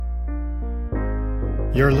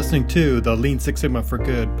You're listening to the Lean Six Sigma for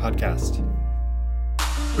Good podcast.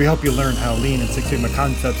 We help you learn how Lean and Six Sigma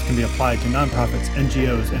concepts can be applied to nonprofits,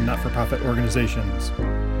 NGOs, and not-for-profit organizations.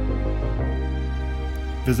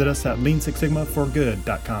 Visit us at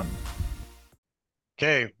leansixsigmaforgood.com.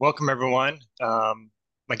 Okay, welcome everyone.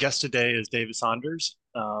 My guest today is David Saunders.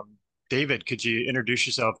 David, could you introduce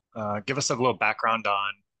yourself? Give us a little background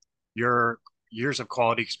on your years of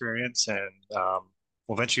quality experience, and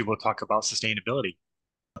eventually we'll talk about sustainability.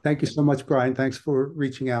 Thank you so much, Brian. Thanks for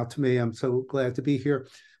reaching out to me. I'm so glad to be here.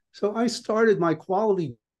 So I started my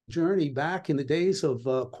quality journey back in the days of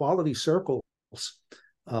quality circles.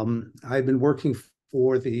 I've been working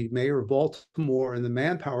for the mayor of Baltimore in the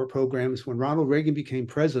manpower programs when Ronald Reagan became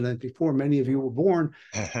president, before many of you were born.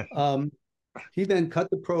 He then cut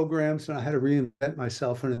the programs and I had to reinvent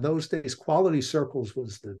myself. And in those days, quality circles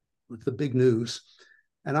was the big news.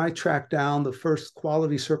 And I tracked down the first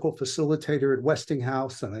quality circle facilitator at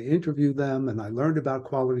Westinghouse, and I interviewed them, and I learned about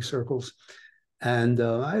quality circles. And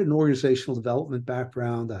I had an organizational development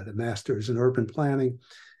background. I had a master's in urban planning,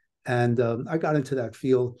 and I got into that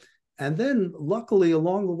field. And then, luckily,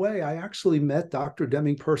 along the way, I actually met Dr.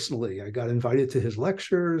 Deming personally. I got invited to his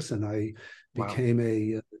lectures, and I became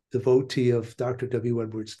a devotee of Dr. W.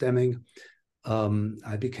 Edwards Deming.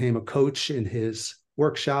 I became a coach in his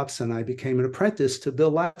workshops, and I became an apprentice to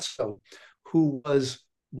Bill Latzo, who was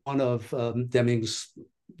one of Deming's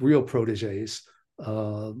real proteges.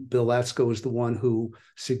 Bill Latzo was the one who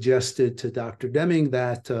suggested to Dr. Deming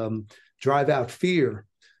that drive out fear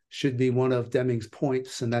should be one of Deming's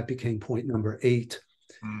points, and that became point number 8.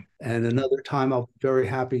 And another time, I'll be very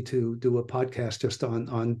happy to do a podcast just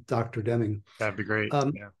on Dr. Deming. That'd be great.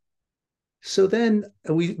 So then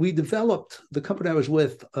we developed, the company I was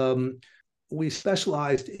with, we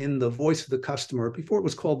specialized in the voice of the customer. Before it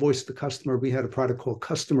was called voice of the customer, we had a product called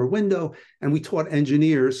Customer Window, and we taught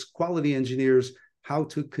engineers, quality engineers, how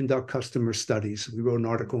to conduct customer studies. We wrote an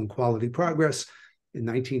article in Quality Progress in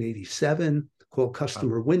 1987 called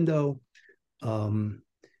Customer Window.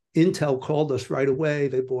 Intel called us right away.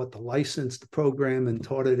 They bought the license, the program, and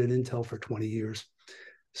taught it at Intel for 20 years.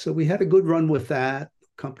 So we had a good run with that. The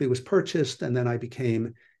company was purchased, and then I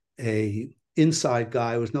became a inside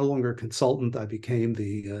guy. I was no longer a consultant. I became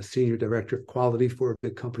the senior director of quality for a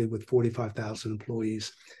big company with 45,000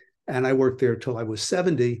 employees. And I worked there till I was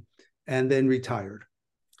 70 and then retired.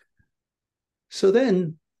 So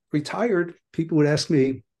then retired, people would ask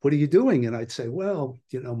me, what are you doing? And I'd say, well,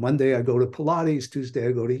 Monday I go to Pilates, Tuesday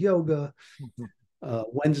I go to yoga,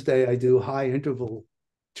 Wednesday I do high interval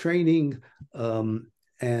training,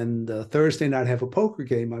 and Thursday night I have a poker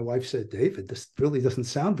game. My wife said, David, this really doesn't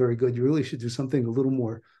sound very good. You really should do something a little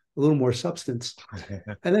more substance.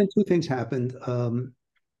 And then 2 things happened. I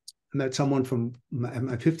met someone from my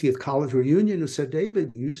 50th college reunion who said,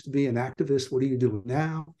 David, you used to be an activist. What are you doing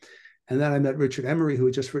now? And then I met Richard Emery, who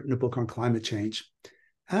had just written a book on climate change.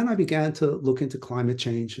 And I began to look into climate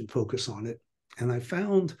change and focus on it. And I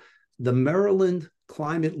found the Maryland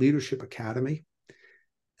Climate Leadership Academy.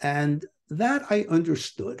 And that I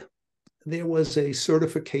understood. There was a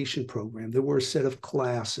certification program. There were a set of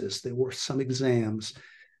classes. There were some exams.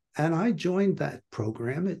 And I joined that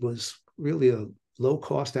program. It was really a low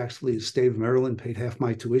cost. Actually, the state of Maryland paid half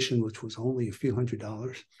my tuition, which was only a few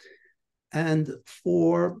 $100s. And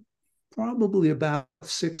for probably about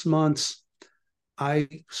 6 months, I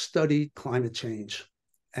studied climate change.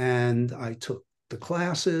 And I took the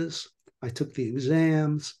classes. I took the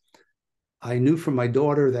exams. I knew from my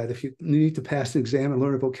daughter that if you need to pass an exam and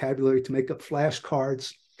learn a vocabulary to make up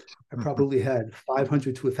flashcards, I probably had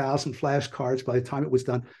 500 to 1,000 flashcards by the time it was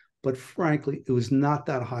done. But frankly, it was not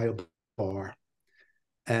that high a bar.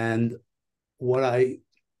 And what I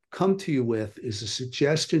come to you with is a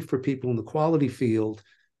suggestion for people in the quality field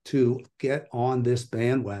to get on this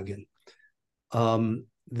bandwagon.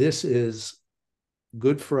 This is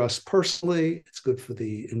good for us personally, it's good for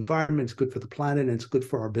the environment, it's good for the planet, and it's good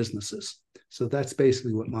for our businesses. So that's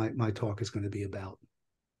basically what my talk is going to be about.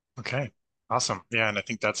 Okay, awesome. Yeah, and I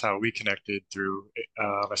think that's how we connected through,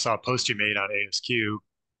 I saw a post you made on ASQ,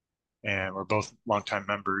 and we're both longtime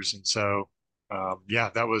members. And so,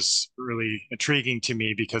 that was really intriguing to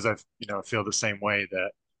me because I feel the same way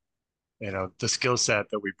that, the skill set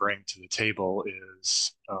that we bring to the table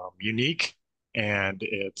is unique. And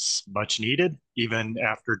it's much needed, even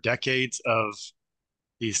after decades of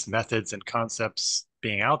these methods and concepts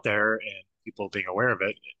being out there and people being aware of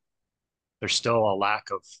it. There's still a lack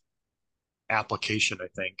of application, I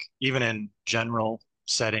think, even in general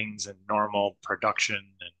settings and normal production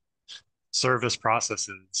and service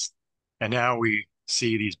processes. And now we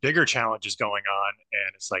see these bigger challenges going on,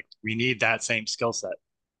 and it's like we need that same skill set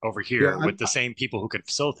over Yeah, here with the same people who can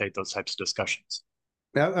facilitate those types of discussions.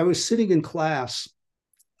 I was sitting in class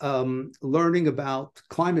learning about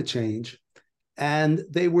climate change, and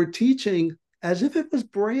they were teaching as if it was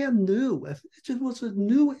brand new, if it was a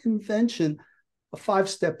new invention, a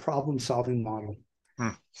 5-step problem-solving model.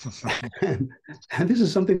 and this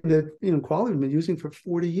is something that quality has been using for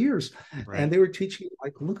 40 years. Right. And they were teaching,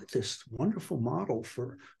 like, look at this wonderful model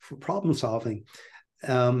for problem solving.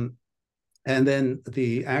 And then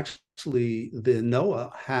the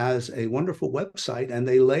NOAA has a wonderful website, and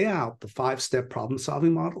they lay out the 5-step problem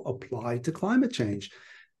solving model applied to climate change.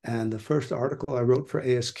 And the first article I wrote for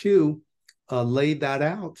ASQ laid that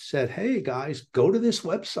out, said, hey guys, go to this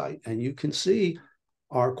website and you can see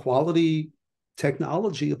our quality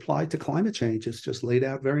technology applied to climate change. It's just laid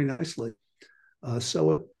out very nicely.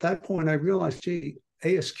 So at that point, I realized, gee,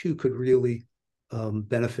 ASQ could really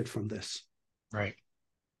benefit from this. Right.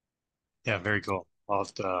 Yeah, very cool.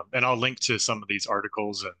 And I'll link to some of these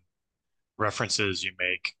articles and references you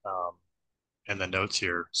make in the notes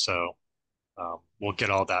here. So we'll get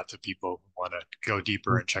all that to people who want to go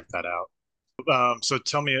deeper and check that out. So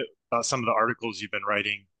tell me about some of the articles you've been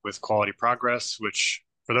writing with Quality Progress, which,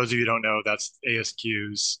 for those of you who don't know, that's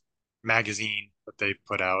ASQ's magazine that they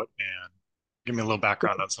put out. And give me a little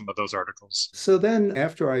background on some of those articles. So then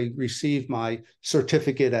after I received my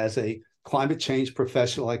certificate as a climate change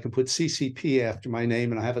professional, I can put CCP after my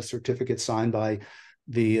name, and I have a certificate signed by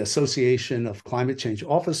the Association of Climate Change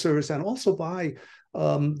Officers and also by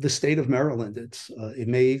the state of Maryland. It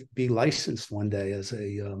may be licensed one day as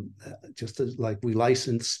like we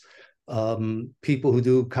license people who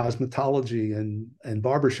do cosmetology and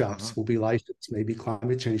barbershops will be licensed. Maybe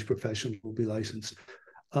climate change professionals will be licensed.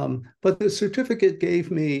 But the certificate gave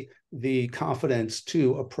me the confidence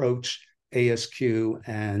to approach ASQ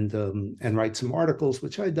and write some articles,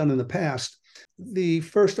 which I'd done in the past. The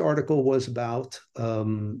first article was about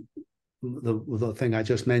the thing I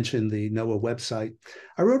just mentioned, the NOAA website.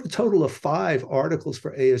 I wrote a total of 5 articles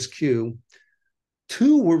for ASQ.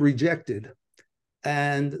 2 were rejected,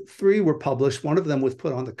 and 3 were published. One of them was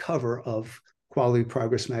put on the cover of Quality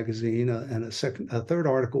Progress magazine, and a third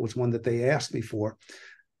article was one that they asked me for.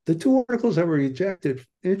 The 2 articles that were rejected,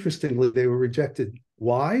 interestingly, they were rejected.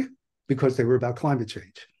 Why? Because they were about climate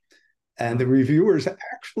change. And the reviewers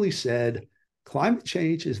actually said, climate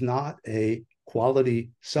change is not a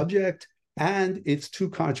quality subject, and it's too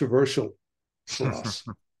controversial for us.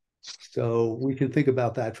 So we can think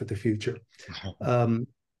about that for the future.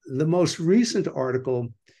 The most recent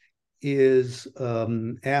article is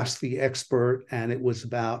Ask the Expert, and it was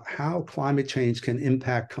about how climate change can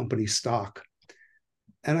impact company stock.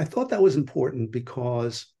 And I thought that was important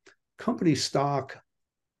because company stock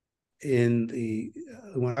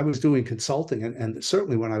when I was doing consulting, and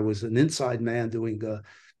certainly when I was an inside man doing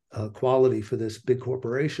quality for this big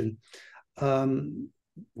corporation,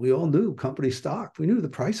 we all knew company stock. We knew the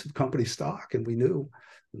price of company stock, and we knew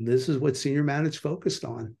this is what senior management focused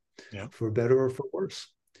on, for better or for worse.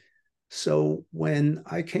 So when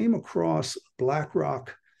I came across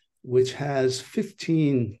BlackRock, which has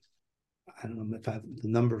 15, I don't know if I have the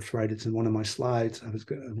numbers right, it's in one of my slides. I'm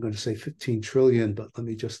going to say 15 trillion, but let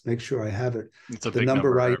me just make sure I have it. It's a big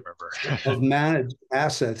number, right, I remember. Of managed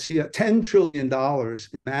assets. Yeah, $10 trillion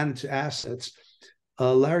managed assets.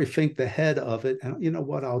 Larry Fink, the head of it. And you know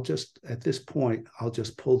what? At this point, I'll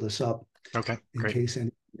just pull this up. Okay, in case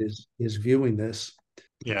anyone is viewing this.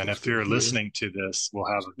 Yeah, and if you're listening to this,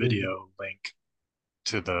 we'll have a video link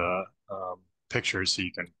to the pictures so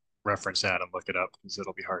you can reference that and look it up, because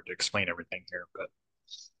it'll be hard to explain everything here. But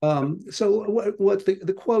so what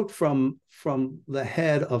the quote from the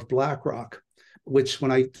head of BlackRock, which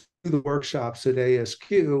when I do the workshops at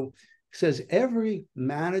ASQ, says every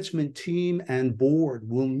management team and board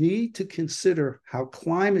will need to consider how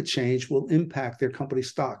climate change will impact their company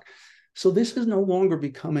stock. So this is no longer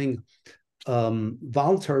becoming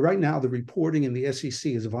voluntary. Right now, the reporting in the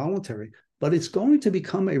SEC is voluntary, but it's going to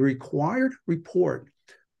become a required report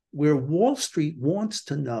where Wall Street wants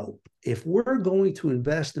to know, if we're going to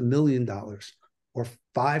invest $1 million or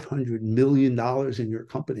 $500 million in your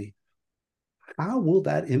company, how will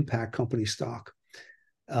that impact company stock?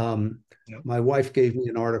 My wife gave me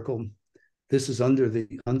an article. This is under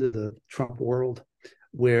the Trump world,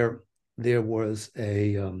 where there was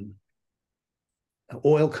an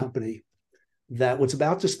oil company that was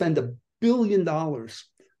about to spend $1 billion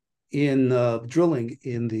in drilling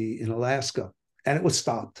in Alaska, and it was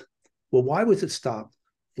stopped. Well, why was it stopped?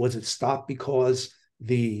 Was it stopped because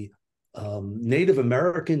the Native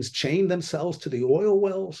Americans chained themselves to the oil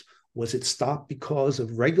wells? Was it stopped because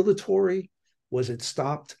of regulatory? Was it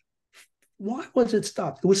stopped? Why was it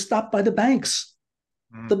stopped? It was stopped by the banks.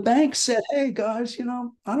 The banks said, hey, guys,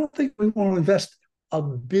 I don't think we want to invest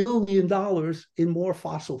 $1 billion in more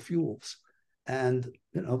fossil fuels. And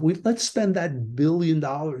let's spend that $1 billion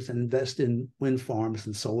and invest in wind farms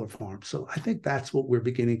and solar farms. So I think that's what we're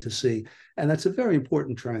beginning to see. And that's a very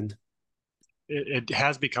important trend. It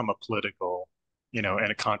has become a political, and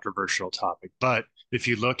a controversial topic. But if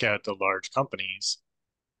you look at the large companies,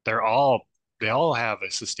 they all have a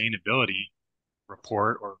sustainability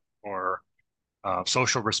report or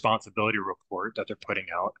social responsibility report that they're putting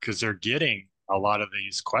out, because they're getting a lot of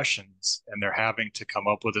these questions and they're having to come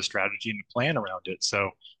up with a strategy and a plan around it. So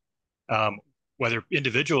whether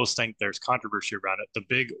individuals think there's controversy around it, the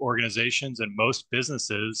big organizations and most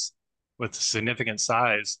businesses with significant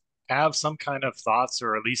size have some kind of thoughts,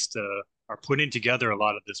 or at least are putting together a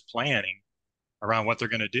lot of this planning around what they're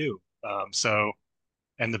going to do.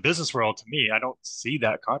 And the business world, to me, I don't see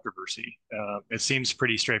that controversy. It seems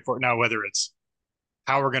pretty straightforward. Now, whether it's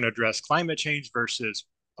how we're going to address climate change versus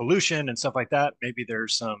pollution and stuff like that, maybe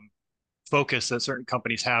there's some focus that certain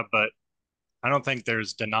companies have, but I don't think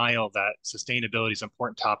there's denial that sustainability is an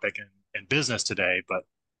important topic in business today. But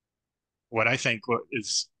what I think what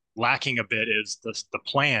is lacking a bit is the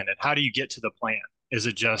plan. And how do you get to the plan? Is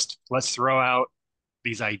it just, let's throw out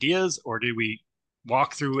these ideas, or do we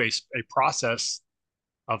walk through a process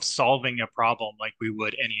of solving a problem like we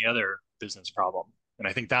would any other business problem? And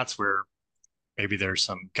I think that's where maybe there's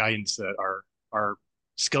some guidance that our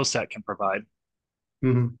skill set can provide.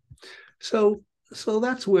 Mm-hmm. So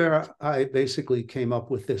that's where I basically came up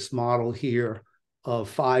with this model here of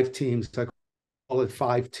 5 teams. I call it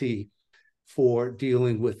 5T for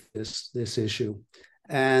dealing with this issue.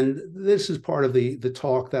 And this is part of the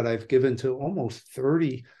talk that I've given to almost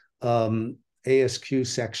 30 ASQ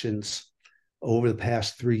sections over the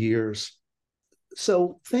past 3 years.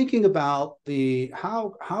 So thinking about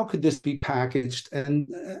how could this be packaged, and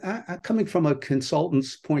coming from a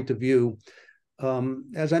consultant's point of view,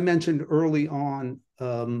 as I mentioned early on,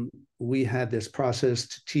 we had this process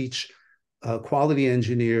to teach quality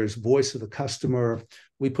engineers, voice of the customer.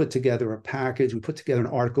 We put together a package. We put together an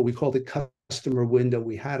article. We called it Customer Window.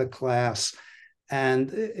 We had a class,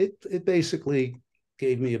 and it basically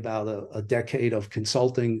gave me about a decade of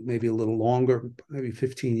consulting, maybe a little longer, maybe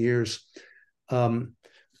 15 years.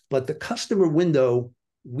 But the customer window,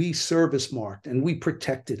 we service marked and we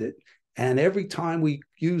protected it. And every time we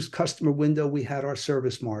used customer window, we had our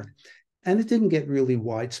service mark. And it didn't get really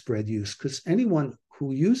widespread use, because anyone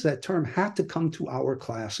who used that term had to come to our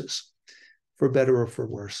classes, for better or for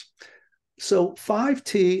worse. So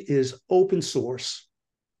 5T is open source.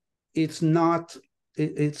 It's in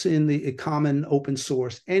the common open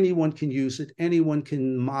source. Anyone can use it. Anyone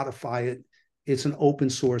can modify it. It's an open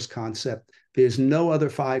source concept. There's no other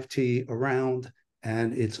 5T around,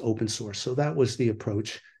 and it's open source. So that was the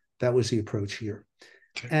approach. That was the approach here.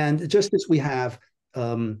 Okay. And just as we have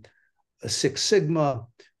a Six Sigma,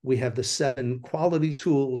 we have the 7 quality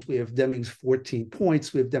tools, we have Deming's 14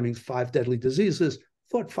 points, we have Deming's 5 deadly diseases,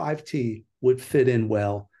 thought 5T would fit in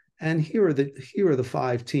well. And here are the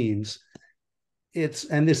 5 teams.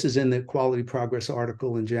 And this is in the Quality Progress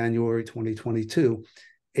article in January 2022,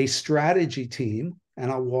 a strategy team,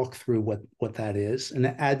 and I'll walk through what that is, an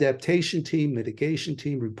adaptation team, mitigation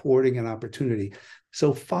team, reporting, and opportunity.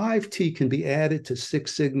 So 5T can be added to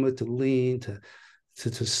Six Sigma, to Lean, to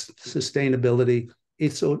sustainability.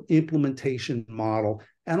 It's an implementation model,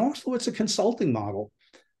 and also it's a consulting model.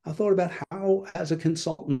 I thought about how, as a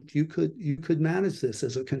consultant, you could manage this.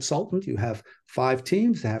 As a consultant, you have 5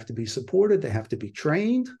 teams. They have to be supported. They have to be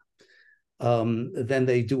trained. Then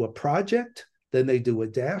they do a project. Then they do a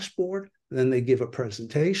dashboard. Then they give a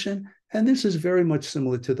presentation. And this is very much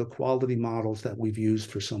similar to the quality models that we've used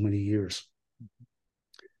for so many years.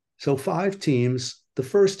 So 5 teams. The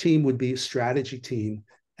first team would be a strategy team,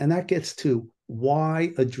 and that gets to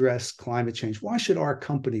why address climate change? Why should our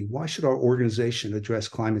company, why should our organization address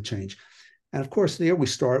climate change? And of course, there we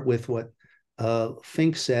start with what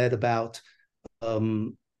Fink said about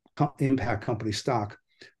impact company stock.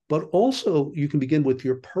 But also, you can begin with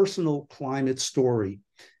your personal climate story.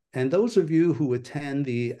 And those of you who attend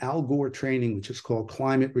the Al Gore training, which is called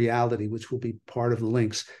Climate Reality, which will be part of the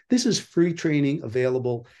links, this is free training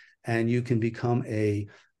available, and you can become a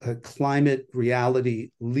climate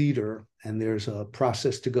reality leader. And there's a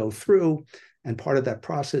process to go through. And part of that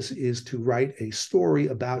process is to write a story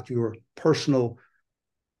about your personal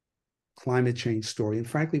climate change story. And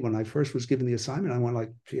frankly, when I first was given the assignment, I went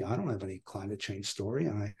like, gee, I don't have any climate change story.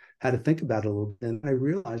 And I had to think about it a little bit. And I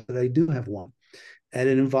realized that I do have one. And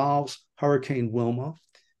it involves Hurricane Wilma.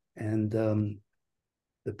 And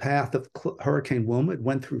the path of Hurricane Wilma, it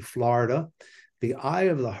went through Florida. The eye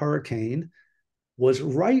of the hurricane was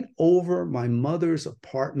right over my mother's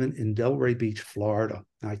apartment in Delray Beach, Florida.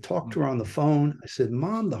 And I talked to her on the phone. I said,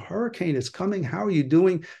 Mom, the hurricane is coming. How are you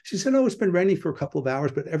doing? She said, oh, it's been raining for a couple of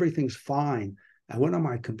hours, but everything's fine. I went on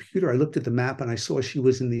my computer. I looked at the map and I saw she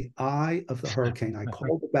was in the eye of the hurricane. I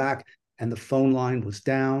called her back and the phone line was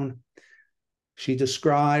down. She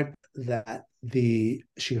described that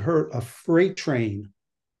she heard a freight train,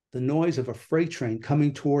 the noise of a freight train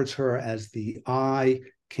coming towards her as the eye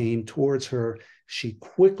came towards her. She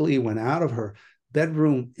quickly went out of her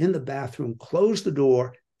bedroom in the bathroom, closed the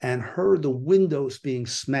door, and heard the windows being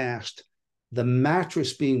smashed, the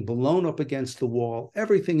mattress being blown up against the wall,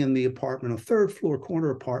 everything in the apartment, a third floor corner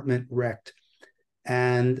apartment, wrecked.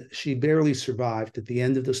 And she barely survived. At the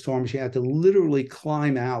end of the storm, she had to literally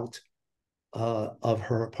climb out of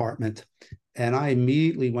her apartment. And I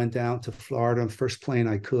immediately went down to Florida on the first plane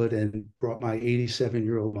I could and brought my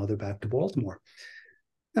 87-year-old mother back to Baltimore.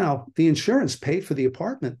 Now, the insurance paid for the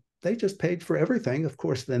apartment. They just paid for everything. Of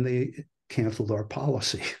course, then they canceled our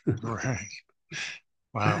policy. Right.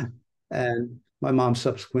 Wow. And my mom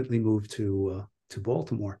subsequently moved to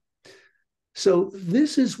Baltimore. So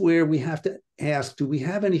this is where we have to ask, do we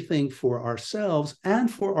have anything for ourselves and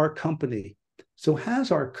for our company? So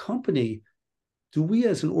has our company, do we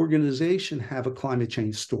as an organization have a climate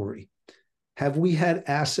change story? Have we had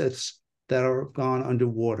assets that are gone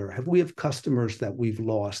underwater? Have we have customers that we've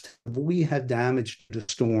lost? Have we had damage to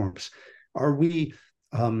storms? Are we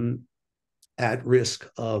at risk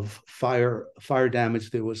of fire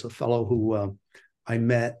damage? There was a fellow who I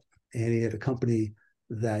met, and he had a company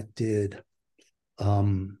that did,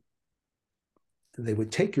 they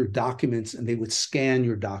would take your documents and they would scan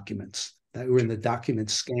your documents. They were in the document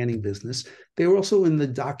scanning business. They were also in the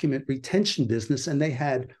document retention business, and they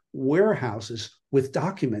had warehouses with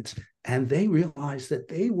documents. And they realized that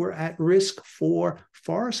they were at risk for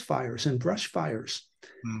forest fires and brush fires.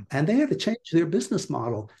 And they had to change their business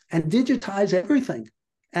model and digitize everything.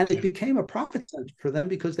 And it became a profit center for them,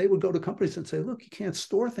 because they would go to companies and say, look, you can't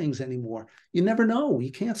store things anymore. You never know. You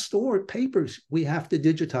can't store papers. We have to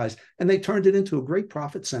digitize. And they turned it into a great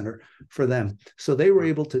profit center for them. So they were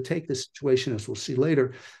able to take this situation, as we'll see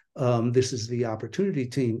later, this is the opportunity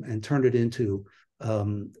team, and turn it into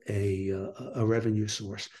a revenue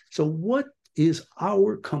source. So what is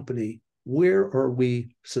our company? Where are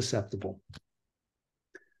we susceptible?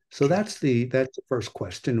 So that's the first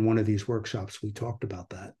question. In one of these workshops, we talked about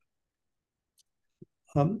that.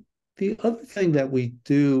 The other thing that we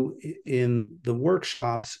do in the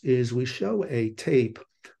workshops is we show a tape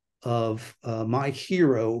of my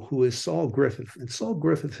hero, who is Saul Griffith. And Saul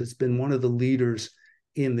Griffith has been one of the leaders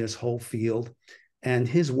in this whole field. And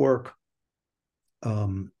his work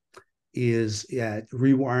is at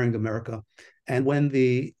Rewiring America. And when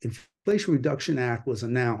the Inflation Reduction Act was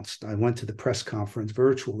announced, I went to the press conference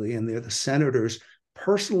virtually, and there the senators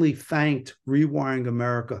personally thanked Rewiring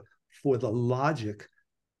America for the logic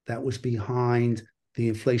that was behind the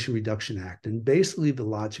Inflation Reduction Act. And basically the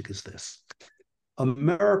logic is this: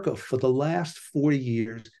 America for the last 40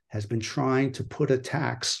 years has been trying to put a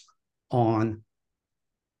tax on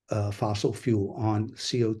fossil fuel, on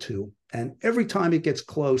CO2. And every time it gets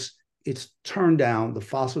close, it's turned down. The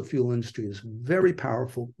fossil fuel industry is very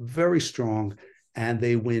powerful, very strong, and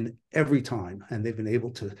they win every time. And they've been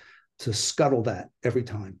able to scuttle that every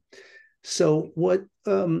time. So what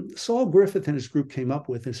Saul Griffith and his group came up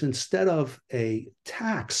with is, instead of a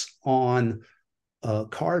tax on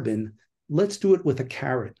carbon, let's do it with a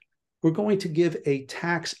carrot. We're going to give a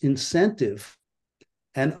tax incentive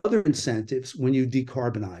and other incentives when you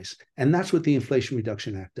decarbonize. And that's what the Inflation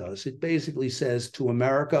Reduction Act does. It basically says to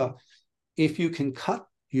America, if you can cut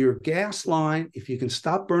your gas line, if you can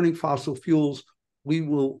stop burning fossil fuels, we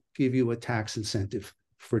will give you a tax incentive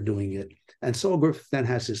for doing it. And Saul Griffith then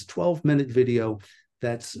has this 12-minute video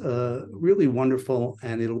that's really wonderful,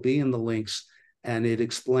 and it'll be in the links, and it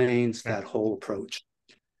explains that whole approach.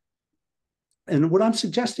 And what I'm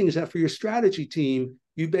suggesting is that for your strategy team,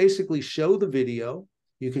 you basically show the video,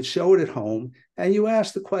 you can show it at home, and you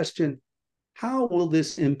ask the question, how will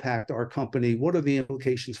this impact our company? What are the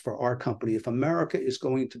implications for our company if America is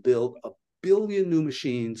going to build 1 billion new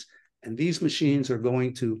machines, and these machines are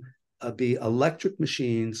going to be electric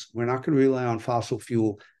machines? We're not going to rely on fossil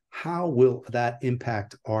fuel. How will that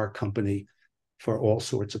impact our company for all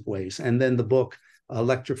sorts of ways? And then the book,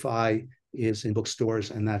 Electrify, is in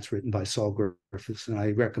bookstores, and that's written by Saul Griffiths. And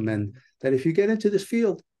I recommend that if you get into this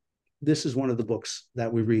field, this is one of the books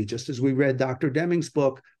that we read. Just as we read Dr. Deming's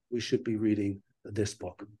book, we should be reading this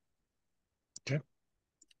book. Okay.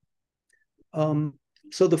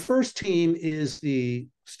 So the first team is the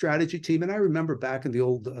strategy team. And I remember back in the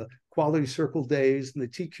old quality circle days and the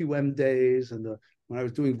TQM days and when I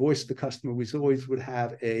was doing voice of the customer, we always would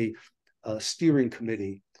have a steering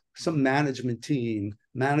committee, some management team,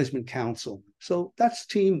 management council. So that's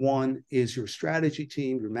team one is your strategy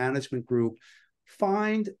team, your management group.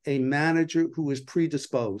 Find a manager who is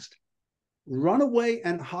predisposed. Run away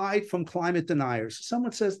and hide from climate deniers.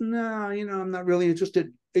 Someone says, no, I'm not really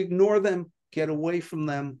interested. Ignore them, get away from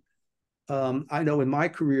them. I know in my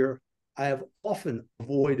career, I have often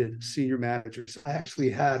avoided senior managers. I actually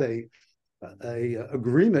had a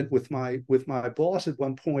agreement with my boss at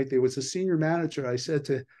one point. There was a senior manager. I said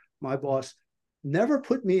to my boss, never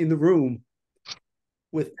put me in the room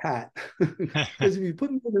with Pat, because if you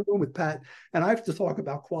put me in the room with Pat and I have to talk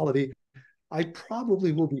about quality, I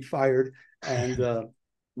probably will be fired. And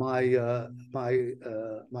my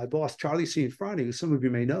boss, Charlie Cianfrani, who some of you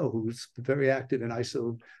may know, who's very active in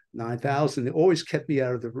ISO 9000, they always kept me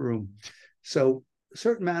out of the room. So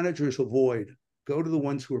certain managers avoid, go to the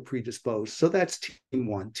ones who are predisposed. So that's team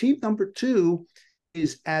one. Team number two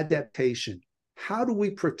is adaptation. How do we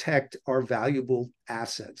protect our valuable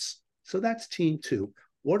assets? So that's team two.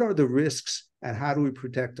 What are the risks and how do we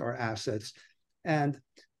protect our assets? And,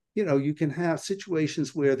 you can have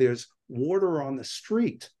situations where there's water on the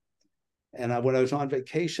street. And when I was on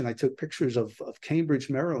vacation, I took pictures of Cambridge,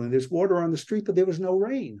 Maryland. There's water on the street, but there was no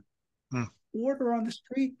rain. Water on the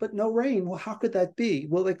street, but no rain. Well, how could that be?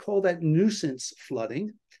 Well, they call that nuisance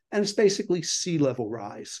flooding, and it's basically sea level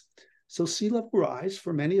rise. So sea level rise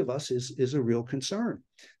for many of us is a real concern.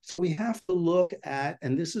 So we have to look at,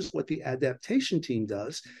 and this is what the adaptation team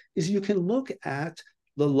does, is you can look at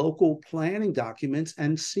the local planning documents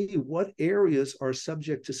and see what areas are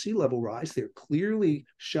subject to sea level rise. They're clearly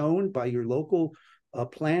shown by your local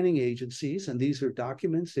planning agencies, and these are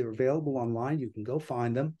documents. They're available online. You can go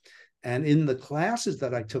find them. And in the classes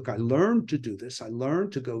that I took, I learned to do this. I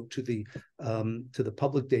learned to go to the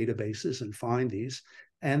public databases and find these,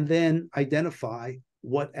 and then identify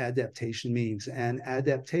what adaptation means. And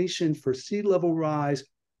adaptation for sea level rise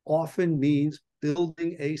often means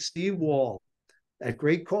building a seawall at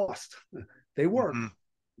great cost. They work,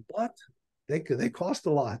 but they cost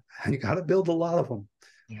a lot, and you got to build a lot of them.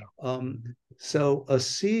 Yeah. So a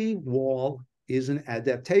seawall is an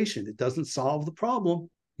adaptation. It doesn't solve the problem.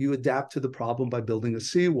 You adapt to the problem by building a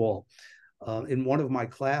seawall. In one of my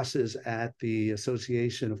classes at the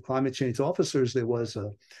Association of Climate Change Officers, there was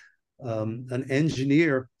an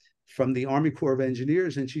engineer from the Army Corps of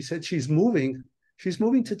Engineers, and she said she's moving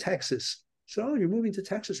to Texas. So, oh, you're moving to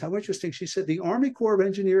Texas? How interesting. She said, the Army Corps of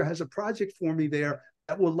Engineers has a project for me there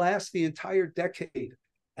that will last the entire decade,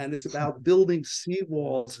 and it's about building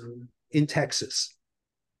seawalls in Texas.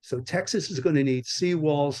 So Texas is going to need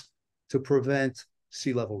seawalls to prevent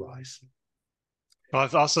sea level rise. Well,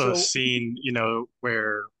 I've also seen,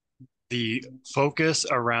 where the focus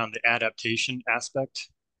around the adaptation aspect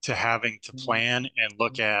to having to plan and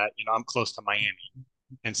look at, I'm close to Miami.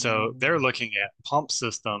 And so they're looking at pump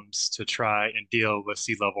systems to try and deal with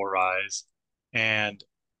sea level rise.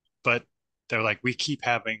 But they're like, we keep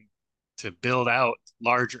having to build out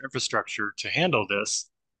larger infrastructure to handle this.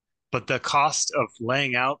 But the cost of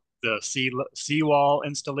laying out the seawall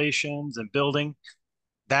installations and building,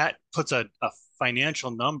 that puts a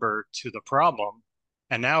financial number to the problem.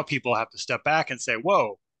 And now people have to step back and say,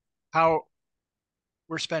 whoa, how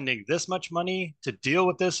we're spending this much money to deal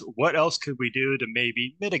with this. What else could we do to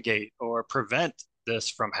maybe mitigate or prevent this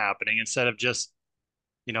from happening instead of just,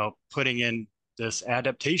 putting in this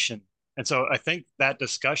adaptation? And so I think that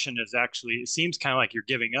discussion is actually, it seems kind of like you're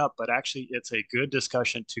giving up, but actually it's a good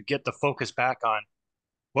discussion to get the focus back on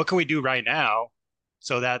what can we do right now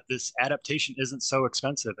so that this adaptation isn't so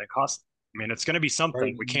expensive and costly. I mean, it's going to be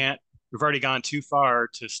something. Right. We've already gone too far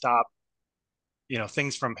to stop,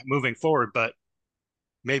 things from moving forward, but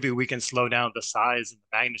maybe we can slow down the size and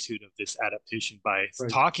the magnitude of this adaptation by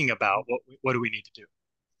talking about what do we need to do.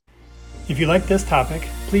 If you like this topic,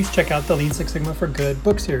 please check out the Lean Six Sigma for Good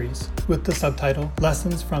book series with the subtitle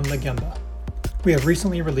Lessons from the Gemba. We have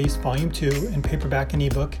recently released Volume 2 in paperback and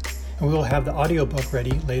ebook, and we will have the audiobook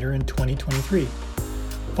ready later in 2023.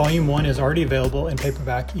 Volume 1 is already available in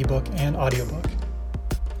paperback, ebook, and audiobook.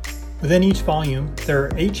 Within each volume, there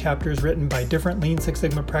are 8 chapters written by different Lean Six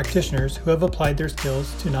Sigma practitioners who have applied their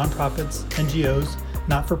skills to nonprofits, NGOs,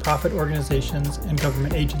 not-for-profit organizations, and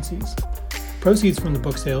government agencies. Proceeds from the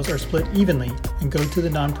book sales are split evenly and go to the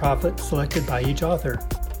nonprofit selected by each author.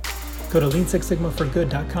 Go to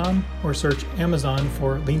lean6sigmaforgood.com or search Amazon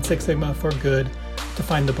for Lean Six Sigma for Good to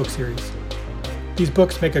find the book series. These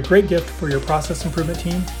books make a great gift for your process improvement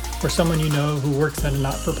team or someone you know who works at a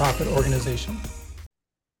not-for-profit organization.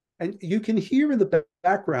 And you can hear in the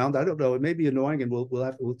background, I don't know, it may be annoying, and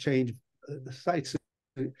we'll change the sites.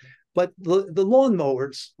 But the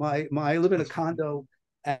lawnmowers, I live in a condo,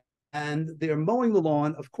 and they're mowing the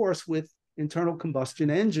lawn, of course, with internal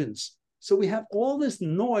combustion engines. So we have all this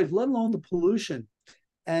noise, let alone the pollution.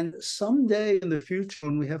 And someday in the future,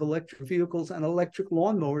 when we have electric vehicles and electric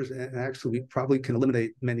lawnmowers, and actually we probably can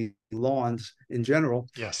eliminate many lawns in general,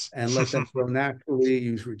 Yes, and let them grow naturally,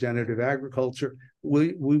 use regenerative agriculture,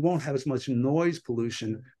 we won't have as much noise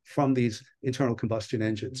pollution from these internal combustion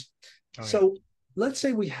engines. So let's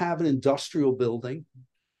say we have an industrial building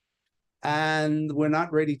and we're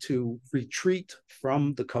not ready to retreat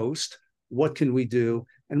from the coast. What can we do?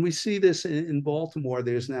 And we see this in Baltimore.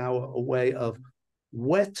 There's now a way of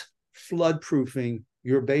wet flood proofing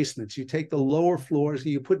your basements. You take the lower floors and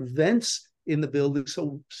you put vents in the building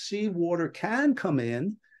so seawater can come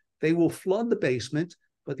in. They will flood the basement,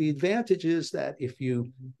 but the advantage is that if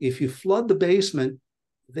you flood the basement,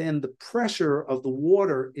 then the pressure of the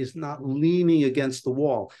water is not leaning against the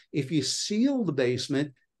wall. If you seal the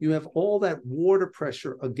basement, you have all that water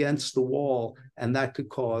pressure against the wall, and that could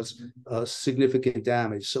cause significant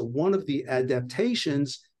damage. So one of the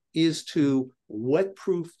adaptations is to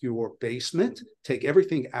wet-proof your basement, take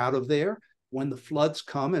everything out of there. When the floods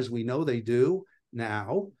come, as we know they do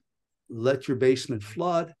now, let your basement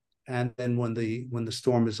flood, and then when the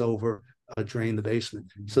storm is over, drain the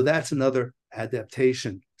basement. So that's another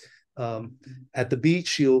adaptation. At the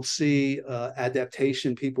beach, you'll see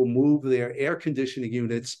adaptation. People move their air conditioning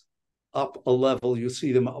units up a level. You'll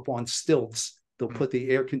see them up on stilts. They'll put the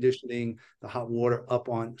air conditioning, the hot water up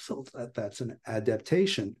on, so that's an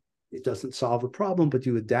adaptation. It doesn't solve the problem, but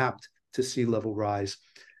you adapt to sea level rise.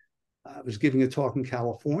 I was giving a talk in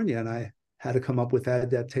California, and I had to come up with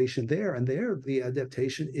adaptation there. And there, the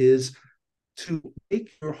adaptation is to make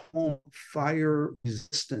your home fire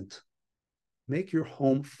resistant. Make your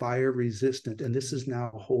home fire resistant. And this is now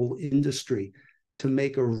a whole industry, to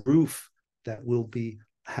make a roof that will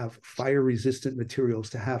have fire resistant materials,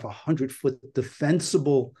 to have 100-foot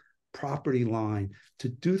defensible property line, to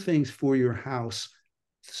do things for your house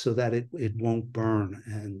so that it won't burn.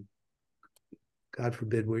 And God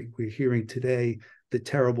forbid, we're hearing today the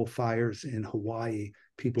terrible fires in Hawaii,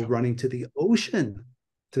 people running to the ocean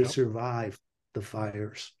to survive the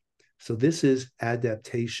fires. So this is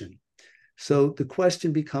adaptation. So the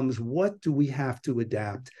question becomes, what do we have to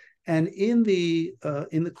adapt? And in the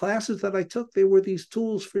classes that I took, there were these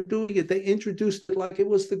tools for doing it. They introduced it like it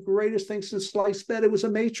was the greatest thing since sliced bread. It was a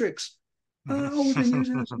matrix. Oh, we've been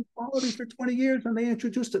using this in quality for 20 years, and they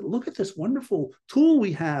introduced it. Look at this wonderful tool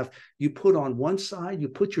we have. You put on one side, you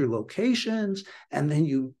put your locations, and then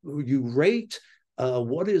you rate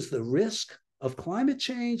what is the risk of climate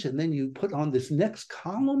change, and then you put on this next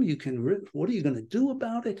column, what are you going to do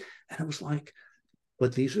about it? And it was like,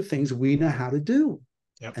 but these are things we know how to do.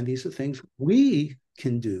 Yep. And these are things we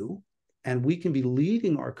can do, and we can be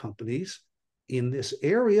leading our companies in this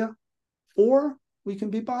area, or we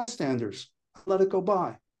can be bystanders. Let it go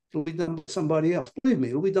by. It'll be done by somebody else. Believe me,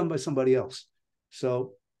 it'll be done by somebody else.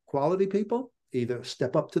 So quality people, either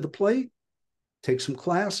step up to the plate, take some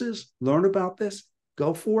classes, learn about this,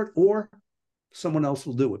 go for it, or someone else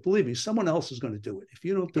will do it. Believe me, someone else is going to do it. If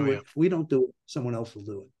you don't do it, if we don't do it, someone else will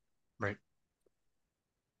do it. Right.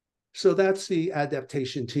 So that's the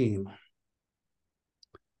adaptation team.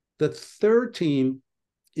 The third team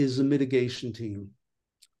is the mitigation team.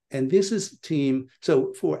 And this is the team.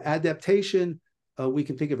 So for adaptation, we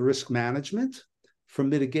can think of risk management. For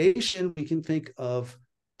mitigation, we can think of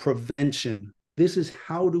prevention. This is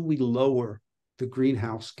how do we lower the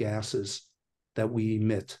greenhouse gases that we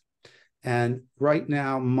emit. And right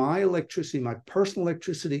now, my electricity, my personal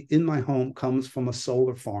electricity in my home comes from a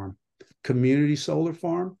solar farm, community solar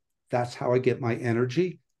farm. That's how I get my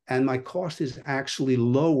energy. And my cost is actually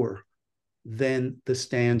lower than the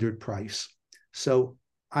standard price. So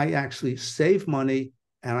I actually save money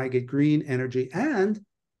and I get green energy, and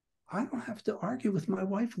I don't have to argue with my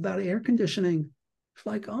wife about air conditioning. It's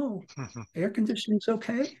like, oh, air conditioning's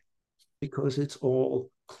okay because it's all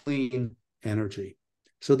clean energy.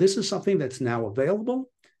 So this is something that's now available.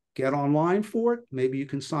 Get online for it. Maybe you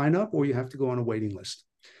can sign up, or you have to go on a waiting list.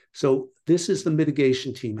 So this is the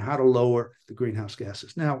mitigation team, how to lower the greenhouse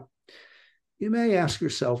gases. Now, you may ask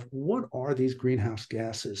yourself, what are these greenhouse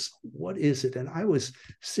gases? What is it? And I was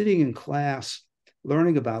sitting in class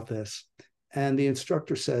learning about this, and the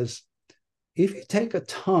instructor says, if you take a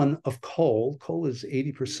ton of coal is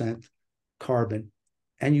 80% carbon,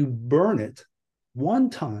 and you burn it,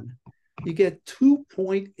 1 ton, you get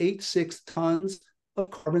 2.86 tons of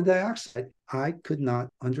carbon dioxide. I could not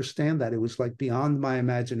understand that. It was like beyond my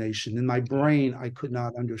imagination. In my brain, I could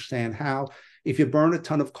not understand how, if you burn a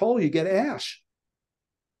ton of coal, you get ash.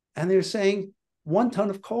 And they're saying 1 ton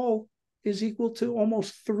of coal is equal to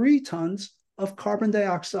almost 3 tons of carbon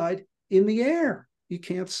dioxide in the air. You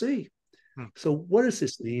can't see. So what does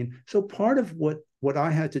this mean? So part of what I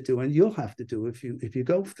had to do, and you'll have to do if you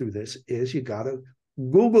go through this, is you got to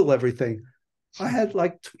Google everything. I had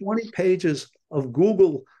like 20 pages of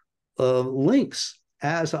Google links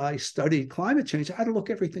as I studied climate change. I had to look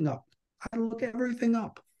everything up.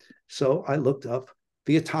 So I looked up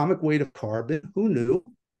the atomic weight of carbon. Who knew?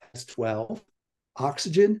 That's 12.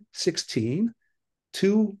 Oxygen, 16.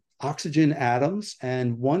 2 oxygen atoms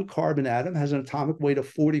and 1 carbon atom has an atomic weight of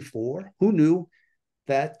 44. Who knew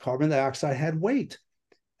that carbon dioxide had weight?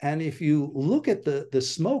 And if you look at the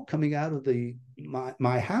smoke coming out of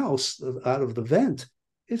my house, out of the vent,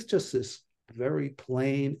 it's just this very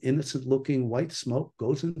plain, innocent-looking white smoke,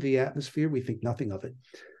 goes into the atmosphere. We think nothing of it.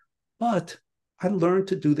 But I learned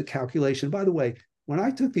to do the calculation. By the way, when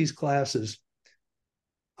I took these classes,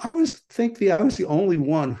 I was the only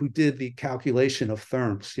one who did the calculation of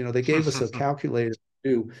therms. You know, they gave us a calculator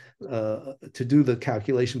to do the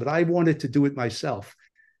calculation, but I wanted to do it myself.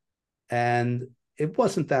 And it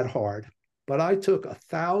wasn't that hard, but I took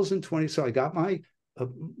 1,020. So I got my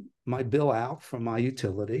bill out from my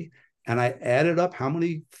utility, and I added up how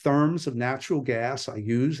many therms of natural gas I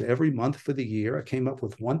use every month for the year. I came up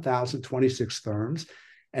with 1,026 therms.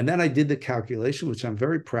 And then I did the calculation, which I'm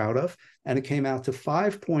very proud of, and it came out to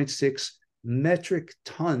 5.6 metric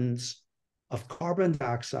tons of carbon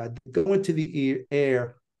dioxide that go into the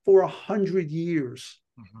air for 100 years.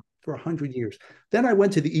 For 100 years. Then I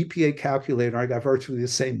went to the EPA calculator. I got virtually the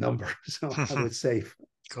same number, so I was safe.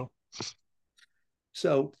 Cool.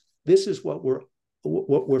 So this is what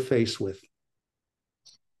we're faced with.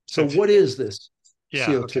 So what is this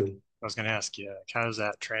CO2? Okay. I was going to ask you, how does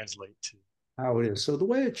that translate to? How it is. So the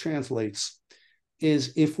way it translates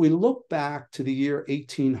is, if we look back to the year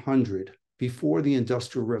 1800, before the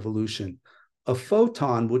Industrial Revolution, a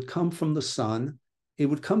photon would come from the sun, it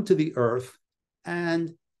would come to the earth,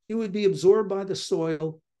 and it would be absorbed by the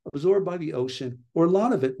soil, absorbed by the ocean, or a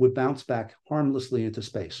lot of it would bounce back harmlessly into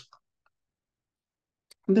space.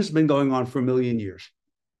 And this has been going on for 1 million years.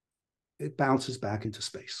 It bounces back into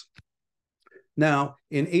space. Now,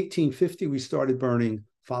 in 1850, we started burning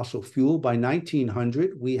fossil fuel. By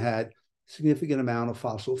 1900, we had a significant amount of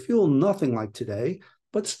fossil fuel, nothing like today,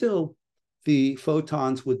 but still the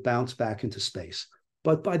photons would bounce back into space.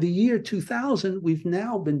 But by the year 2000, we've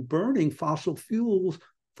now been burning fossil fuels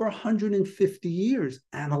for 150 years,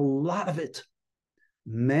 and a lot of it,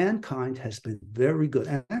 mankind has been very good.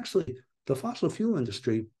 And actually, the fossil fuel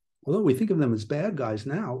industry, although we think of them as bad guys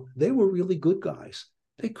now, they were really good guys.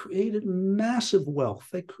 They created massive wealth.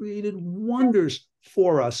 They created wonders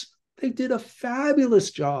for us. They did a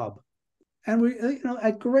fabulous job. And we,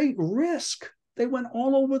 at great risk, they went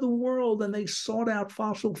all over the world and they sought out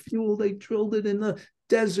fossil fuel. They drilled it in the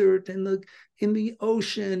desert, in the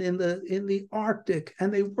ocean, in the Arctic,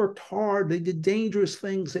 and they worked hard. They did dangerous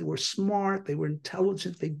things. They were smart. They were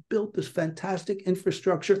intelligent. They built this fantastic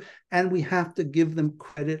infrastructure, and we have to give them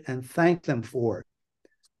credit and thank them for it.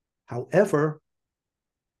 However,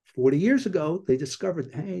 40 years ago, they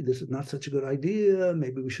discovered, hey, this is not such a good idea.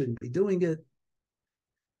 Maybe we shouldn't be doing it.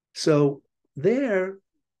 So there,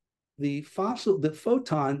 the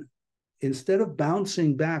photon, instead of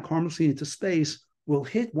bouncing back harmlessly into space, will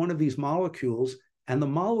hit one of these molecules, and the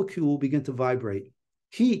molecule will begin to vibrate.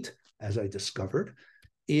 Heat, as I discovered,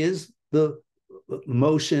 is the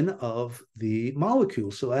motion of the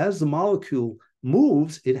molecule. So as the molecule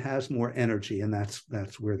moves, it has more energy, and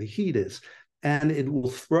that's where the heat is. And it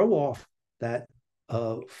will throw off that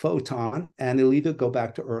photon, and it'll either go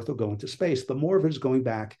back to Earth or go into space. But more of it is going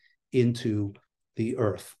back into the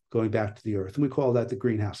Earth, going back to the Earth. And we call that the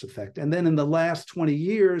greenhouse effect. And then in the last 20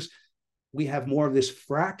 years, we have more of this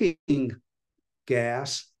fracking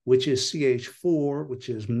gas, which is CH4, which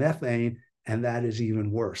is methane, and that is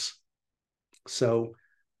even worse. So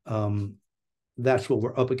that's what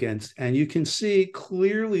we're up against. And you can see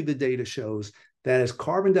clearly the data shows that as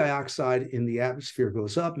carbon dioxide in the atmosphere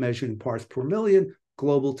goes up, measured in parts per million,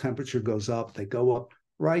 global temperature goes up. They go up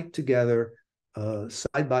right together,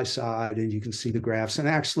 side by side, and you can see the graphs. And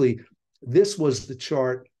actually, this was the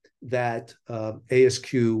chart that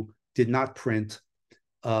ASQ did not print.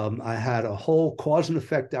 I had a whole cause and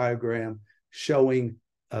effect diagram showing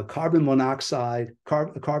carbon dioxide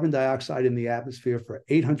in the atmosphere for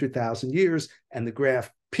 800,000 years, and the graph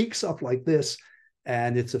peaks up like this.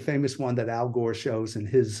 And it's a famous one that Al Gore shows in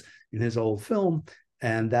his old film.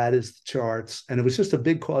 And that is the charts. And it was just a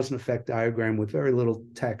big cause and effect diagram with very little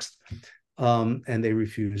text. And they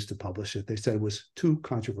refused to publish it. They said it was too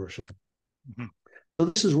controversial. Mm-hmm. So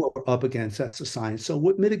this is what we're up against. That's the science. So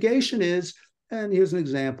what mitigation is, and here's an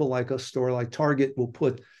example, like a store like Target will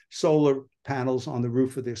put solar panels on the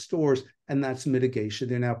roof of their stores, and that's mitigation.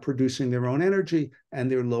 They're now producing their own energy, and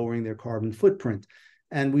they're lowering their carbon footprint.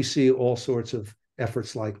 And we see all sorts of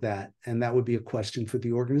efforts like that. And that would be a question for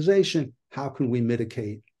the organization. How can we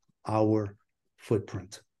mitigate our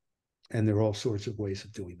footprint? And there are all sorts of ways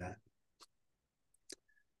of doing that.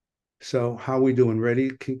 So how are we doing?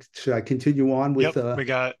 Ready? Should I continue on with? Yep, we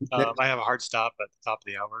got, I have a hard stop at the top of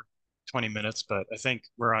the hour, 20 minutes, but I think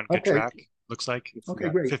we're on good track. Looks like. Okay,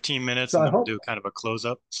 great. 15 minutes, so and then we'll do kind of a close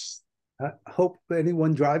up. I hope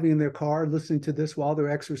anyone driving in their car listening to this while they're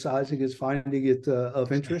exercising is finding it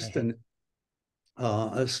of interest, and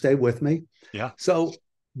stay with me. Yeah. So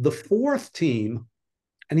the fourth team,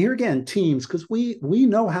 and here again, teams, because we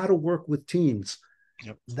know how to work with teams.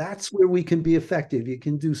 Yep. That's where we can be effective. You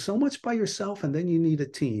can do so much by yourself, and then you need a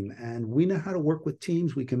team. And we know how to work with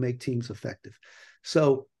teams. We can make teams effective.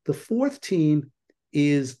 So the fourth team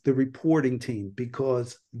is the reporting team,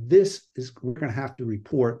 because we're going to have to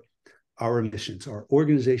report our emissions. Our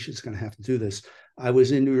organization is going to have to do this. I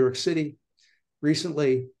was in New York City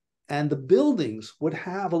recently, and the buildings would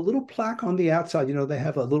have a little plaque on the outside. They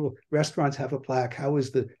have restaurants have a plaque. How is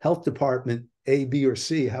the health department, A, B, or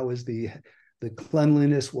C? How is the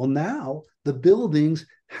cleanliness? Well, now the buildings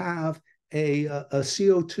have a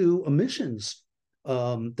CO2 emissions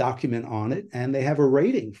document on it, and they have a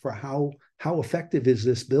rating for how effective is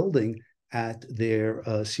this building at their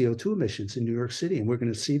CO2 emissions in New York City. And we're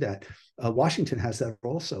going to see that. Washington has that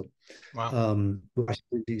also. Wow.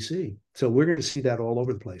 Washington, D.C. So we're going to see that all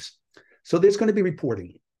over the place. So there's going to be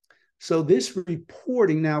reporting. So this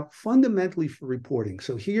reporting now, fundamentally for reporting.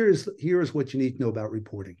 So here's what you need to know about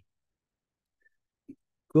reporting.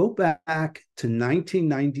 Go back to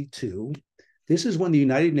 1992. This is when the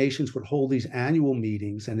United Nations would hold these annual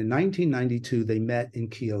meetings. And in 1992, they met in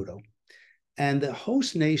Kyoto. And the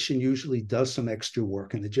host nation usually does some extra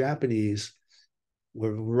work. And the Japanese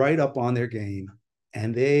were right up on their game.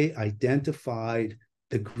 And they identified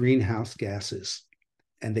the greenhouse gases.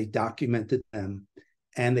 And they documented them.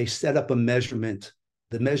 And they set up a measurement.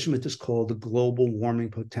 The measurement is called the global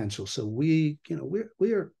warming potential. So we're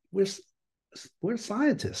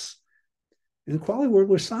scientists. In the quality world,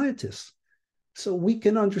 we're scientists. So we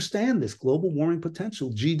can understand this global warming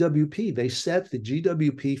potential, GWP. They set the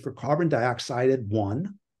GWP for carbon dioxide at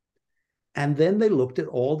 1, and then they looked at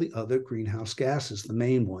all the other greenhouse gases, the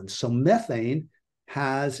main ones. So methane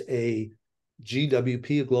has a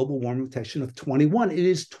GWP, a global warming potential of 21. It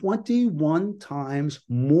is 21 times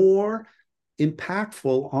more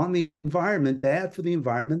impactful on the environment, bad for the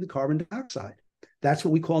environment, than carbon dioxide. That's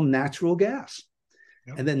what we call natural gas.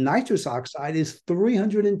 Yep. And then nitrous oxide is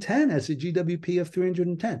 310, has a GWP of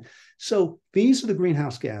 310. So these are the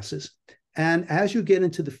greenhouse gases. And as you get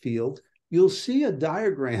into the field, you'll see a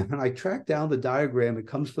diagram. And I tracked down the diagram. It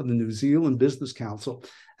comes from the New Zealand Business Council.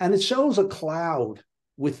 And it shows a cloud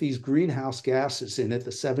with these greenhouse gases in it,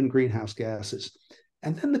 the 7 greenhouse gases.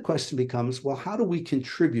 And then the question becomes, well, how do we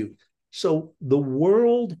contribute? So the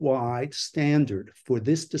worldwide standard for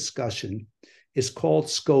this discussion is called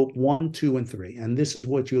scope 1, 2, and 3. And this is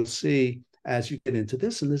what you'll see as you get into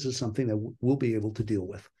this. And this is something that we'll be able to deal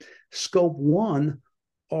with. Scope 1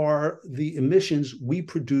 are the emissions we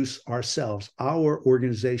produce ourselves. Our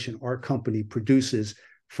organization, our company produces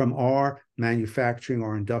from our manufacturing,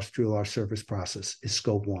 our industrial, our service process is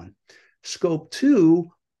scope 1. Scope 2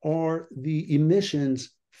 are the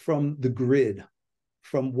emissions from the grid,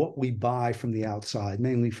 from what we buy from the outside,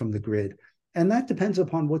 mainly from the grid. And that depends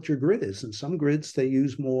upon what your grid is. In some grids, they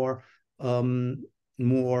use more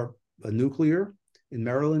nuclear. In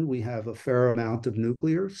Maryland, we have a fair amount of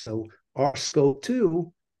nuclear. So our scope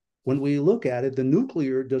 2, when we look at it, the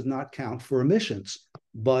nuclear does not count for emissions.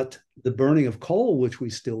 But the burning of coal, which we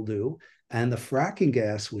still do, and the fracking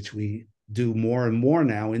gas, which we do more and more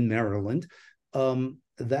now in Maryland,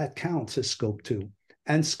 that counts as scope 2.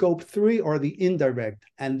 And scope 3 are the indirect.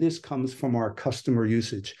 And this comes from our customer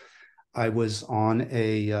usage. I was on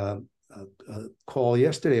a call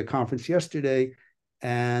yesterday, a conference yesterday,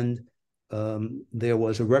 and there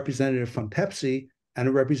was a representative from Pepsi and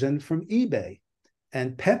a representative from eBay.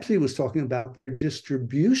 And Pepsi was talking about their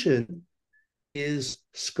distribution is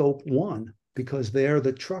scope 1 because they're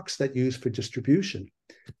the trucks that use for distribution.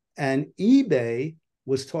 And eBay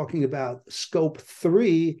was talking about scope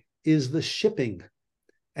 3 is the shipping.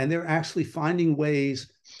 And they're actually finding ways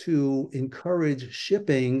to encourage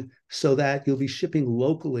shipping so that you'll be shipping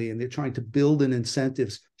locally. And they're trying to build in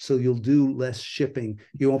incentives so you'll do less shipping.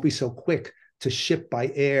 You won't be so quick to ship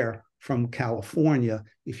by air from California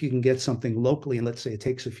if you can get something locally. And let's say it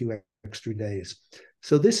takes a few extra days.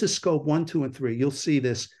 So this is scope 1, 2, and 3. You'll see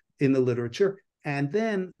this in the literature. And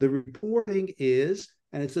then the reporting is,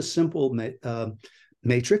 and it's a simple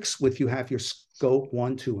matrix with you have your scope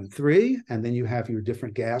 1, 2, and 3, and then you have your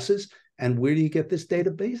different gases. And where do you get this data?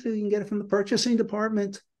 Basically, you can get it from the purchasing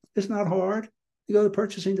department. It's not hard. You go to the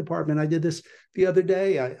purchasing department. I did this the other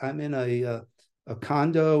day. I'm in a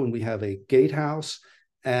condo, and we have a gatehouse,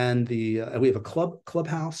 and we have a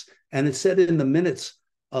clubhouse, and it said in the minutes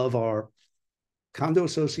of our condo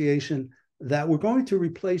association that we're going to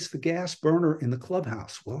replace the gas burner in the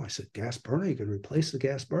clubhouse. Well, I said, gas burner? You can replace the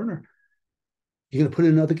gas burner. You're going to put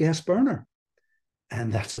in another gas burner.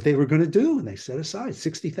 And that's what they were going to do. And they set aside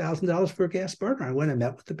 $60,000 for a gas burner. I went and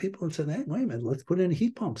met with the people and said, hey, wait a minute, let's put in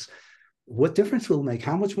heat pumps. What difference will it make?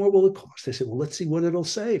 How much more will it cost? They said, well, let's see what it'll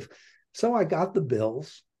save. So I got the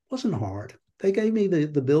bills. It wasn't hard. They gave me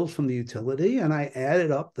the bills from the utility, and I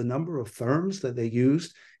added up the number of therms that they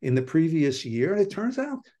used in the previous year. And it turns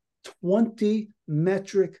out 20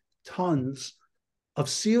 metric tons of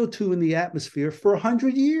CO2 in the atmosphere for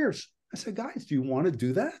 100 years. I said, guys, do you want to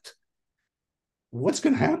do that? What's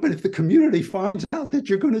going to happen if the community finds out that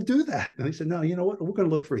you're going to do that? And they said, no, you know what? We're going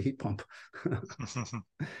to look for a heat pump.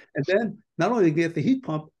 And then not only get the heat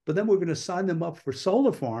pump, but then we're going to sign them up for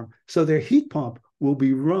solar farm. So their heat pump will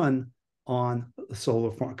be run on a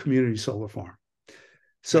solar farm, community solar farm.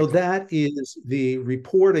 So that is the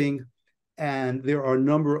reporting. And there are a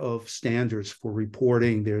number of standards for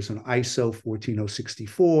reporting. There's an ISO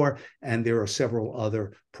 14064, and there are several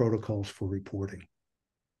other protocols for reporting.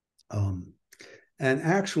 And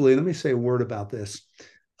actually, let me say a word about this.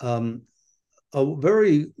 A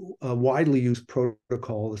very widely used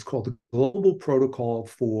protocol is called the Global Protocol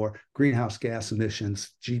for Greenhouse Gas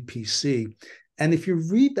Emissions, GPC. And if you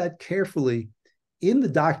read that carefully in the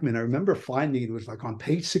document, I remember finding it was like on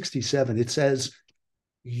page 67, it says,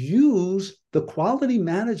 use the quality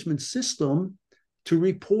management system to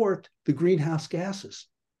report the greenhouse gases.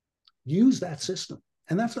 Use that system.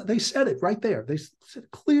 And that's what they said it right there. They said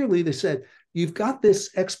clearly, they said, you've got this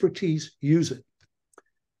expertise, use it.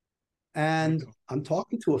 And I'm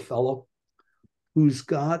talking to a fellow who's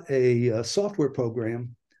got a software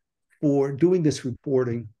program for doing this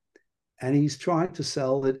reporting, and he's trying to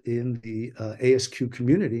sell it in the ASQ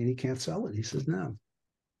community, and he can't sell it. He says, no,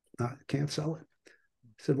 I can't sell it.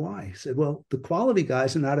 I said, why? He said, well, the quality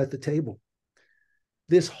guys are not at the table.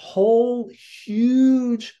 This whole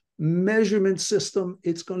huge measurement system,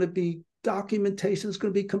 it's going to be documentation, it's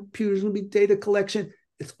going to be computers, it's going to be data collection.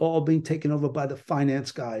 It's all being taken over by the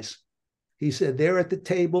finance guys. He said, they're at the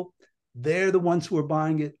table. They're the ones who are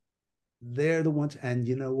buying it. They're the ones. And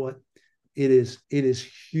you know what? It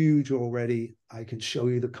is huge already. I can show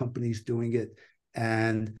you the companies doing it,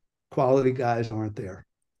 and quality guys aren't there.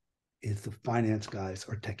 It's the finance guys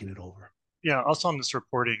are taking it over. Yeah. Also on this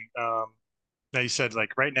reporting, now you said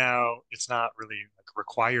like right now it's not really like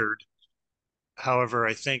required. However,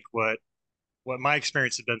 I think what my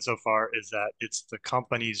experience has been so far is that it's the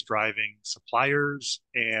companies driving suppliers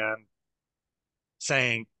and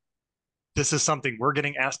saying, this is something we're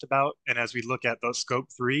getting asked about. And as we look at those scope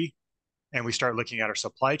 3 and we start looking at our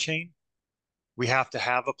supply chain, we have to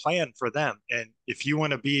have a plan for them. And if you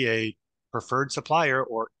want to be a preferred supplier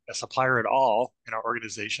or a supplier at all in our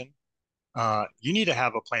organization, you need to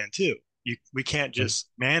have a plan too. We can't just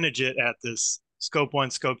manage it at this scope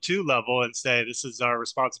 1, scope 2 level and say, this is our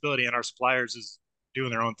responsibility and our suppliers is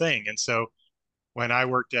doing their own thing. And so when I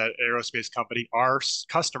worked at an aerospace company, our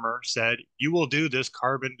customer said, you will do this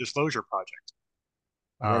carbon disclosure project.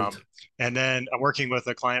 Right. And then I'm working with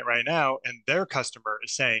a client right now, and their customer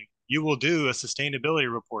is saying, you will do a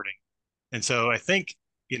sustainability reporting. And so I think,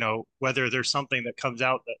 whether there's something that comes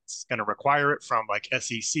out that's going to require it from like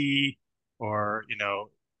SEC or,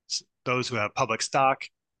 those who have public stock,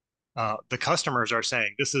 the customers are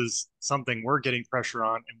saying, this is something we're getting pressure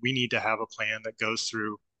on, and we need to have a plan that goes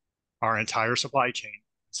through our entire supply chain.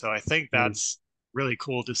 So I think that's really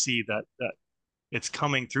cool to see that it's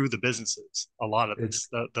coming through the businesses. A lot of it's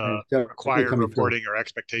the required reporting or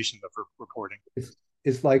expectation of reporting.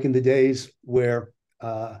 It's like in the days where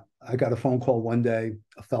I got a phone call one day.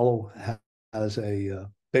 A fellow has a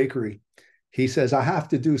bakery. He says, I have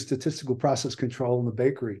to do statistical process control in the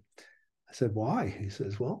bakery. I said, why? He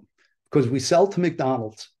says, well, because we sell to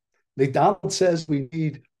McDonald's. McDonald's says we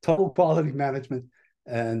need total quality management.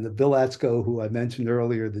 And Bill Atsko, who I mentioned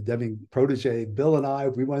earlier, the Deming protege, Bill and I,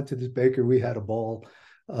 we went to this bakery, we had a ball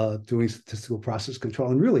doing statistical process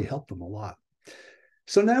control and really helped them a lot.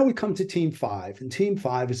 So now we come to team 5, and team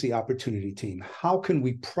 5 is the opportunity team. How can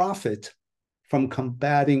we profit from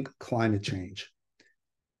combating climate change?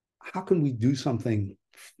 How can we do something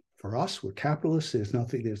for us? We're capitalists. There's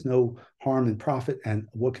no harm in profit. And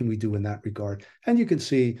what can we do in that regard? And you can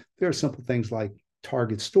see there are simple things like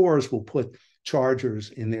Target stores will put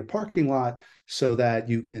chargers in their parking lot so that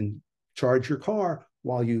you can charge your car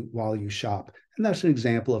while you shop. And that's an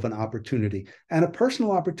example of an opportunity. And a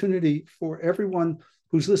personal opportunity for everyone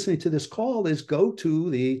who's listening to this call is go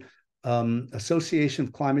to the Association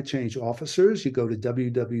of Climate Change Officers. You go to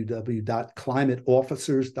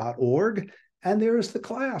www.climateofficers.org, and there is the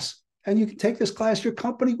class. And you can take this class. Your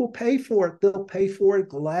company will pay for it. They'll pay for it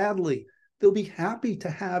gladly. They'll be happy to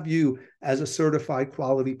have you as a certified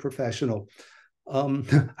quality professional.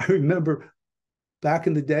 I remember back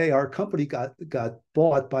in the day, our company got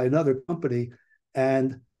bought by another company,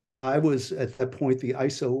 and I was at that point the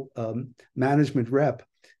ISO management rep.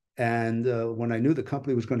 And when I knew the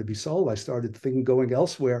company was going to be sold, I started thinking going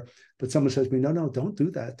elsewhere. But someone says to me, no, don't do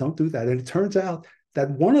that. Don't do that. And it turns out that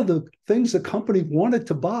one of the things the company wanted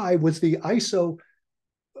to buy was the ISO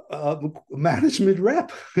management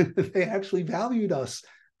rep. They actually valued us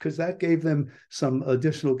because that gave them some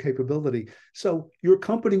additional capability. So your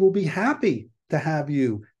company will be happy to have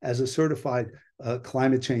you as a certified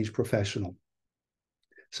climate change professional.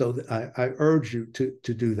 So I urge you to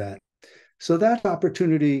do that. So that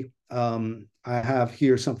opportunity, I have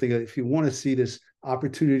here something. If you want to see this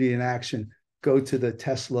opportunity in action, go to the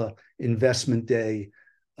Tesla Investment Day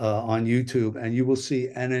on YouTube, and you will see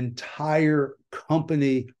an entire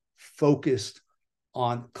company focused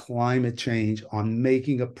on climate change, on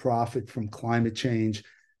making a profit from climate change.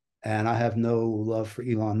 And I have no love for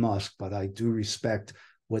Elon Musk, but I do respect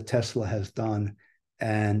what Tesla has done.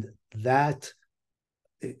 And that,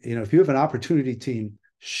 if you have an opportunity team,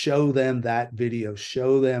 show them that video,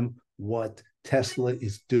 show them what Tesla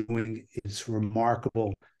is doing. It's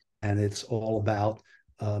remarkable, and it's all about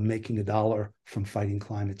making a dollar from fighting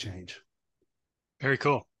climate change. Very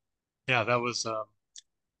cool. Yeah, that was,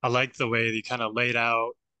 I like the way you kind of laid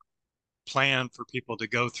out plan for people to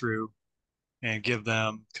go through and give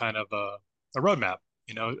them kind of a roadmap,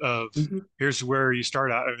 of here's where you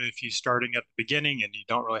start out. I mean, if you're starting at the beginning and you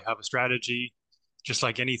don't really have a strategy, just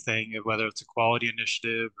like anything, whether it's a quality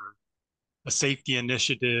initiative or a safety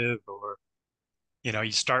initiative, or,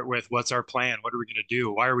 you start with what's our plan? What are we going to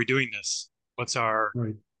do? Why are we doing this? What's our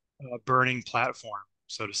burning platform,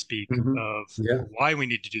 so to speak, of why we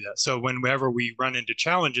need to do that? So whenever we run into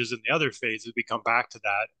challenges in the other phases, we come back to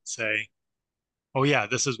that and say, oh yeah,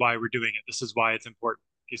 this is why we're doing it. This is why it's important.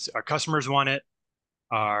 Our customers want it.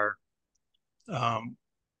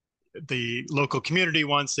 The local community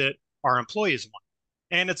wants it. Our employees want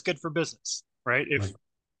it, and it's good for business, right? If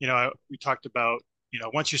we talked about,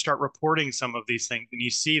 once you start reporting some of these things and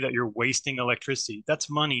you see that you're wasting electricity, that's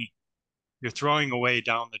money you're throwing away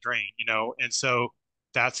down the drain, and so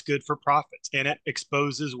that's good for profits, and it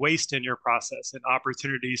exposes waste in your process and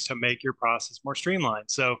opportunities to make your process more streamlined.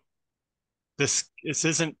 So this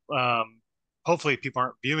isn't, hopefully people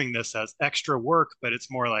aren't viewing this as extra work, but it's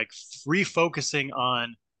more like refocusing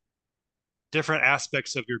on different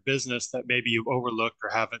aspects of your business that maybe you've overlooked or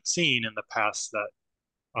haven't seen in the past that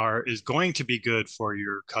is going to be good for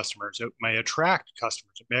your customers. It may attract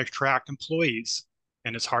customers, it may attract employees,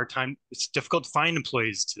 and it's difficult to find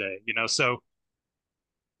employees today, so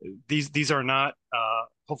these are not,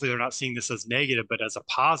 hopefully they're not seeing this as negative, but as a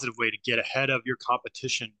positive way to get ahead of your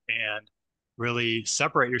competition and really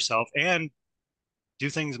separate yourself and do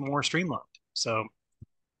things more streamlined. So I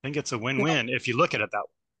think it's a win-win if you look at it that way.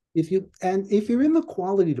 If you're in the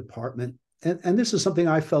quality department, and this is something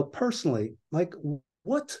I felt personally, like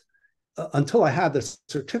until I had the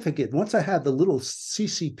certificate, once I had the little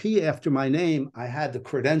CCP after my name, I had the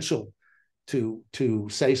credential to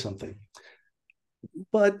say something.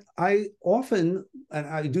 But I often, and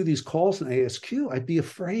I do these calls in ASQ, I'd be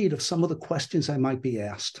afraid of some of the questions I might be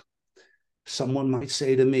asked. Someone might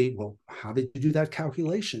say to me, well, how did you do that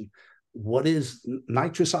calculation? What is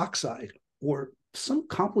nitrous oxide? Or some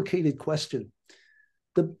complicated question.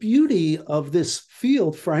 The beauty of this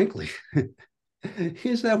field, frankly,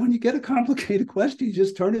 is that when you get a complicated question, you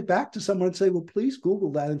just turn it back to someone and say, well, please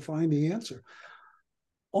Google that and find the answer.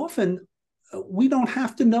 Often, we don't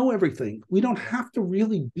have to know everything. We don't have to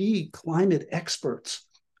really be climate experts.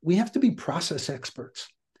 We have to be process experts.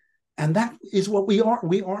 And that is what we are.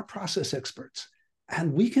 We are process experts.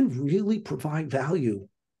 And we can really provide value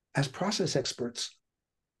as process experts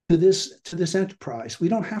this enterprise. We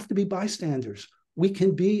don't have to be bystanders. We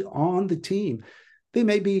can be on the team. They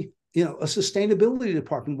may be, a sustainability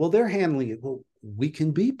department. Well, they're handling it. Well, we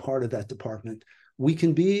can be part of that department. We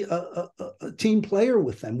can be a team player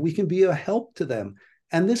with them. We can be a help to them.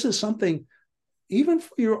 And this is something, even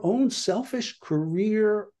for your own selfish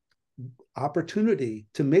career opportunity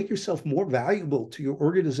to make yourself more valuable to your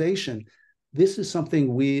organization, this is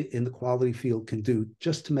something we in the quality field can do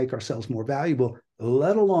just to make ourselves more valuable,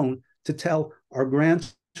 let alone to tell our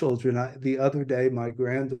grandchildren. The other day, my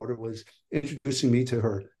granddaughter was introducing me to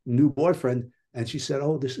her new boyfriend, and she said,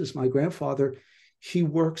 "Oh, this is my grandfather. He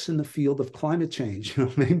works in the field of climate change."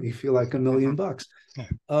 Made me feel like $1 million.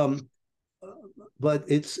 But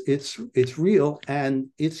it's real, and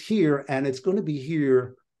it's here, and it's going to be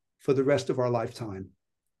here for the rest of our lifetime,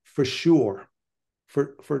 for sure,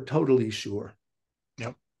 for totally sure.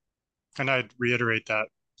 Yep. And I'd reiterate that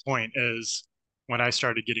point is when I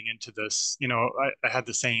started getting into this, I had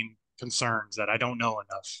the same concerns that I don't know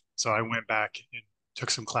enough. So I went back and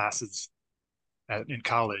took some classes in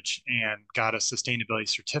college and got a sustainability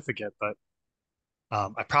certificate, but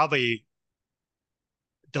I probably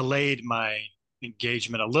delayed my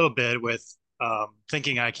engagement a little bit with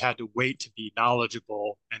thinking I had to wait to be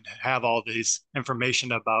knowledgeable and have all this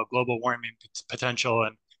information about global warming potential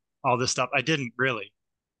and all this stuff. I didn't really.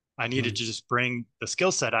 I needed to just bring the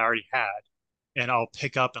skill set I already had, and I'll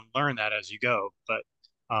pick up and learn that as you go. But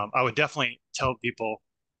I would definitely tell people,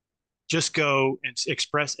 just go and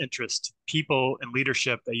express interest to people in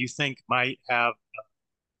leadership that you think might have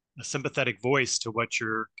a sympathetic voice to what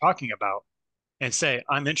you're talking about, and say,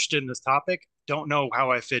 I'm interested in this topic. Don't know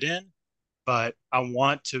how I fit in, but I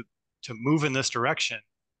want to move in this direction,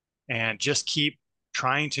 and just keep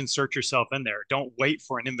trying to insert yourself in there. Don't wait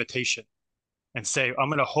for an invitation and say, I'm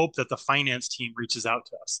going to hope that the finance team reaches out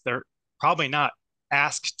to us. They're probably not.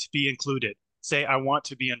 Asked to be included. Say, I want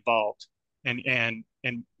to be involved, and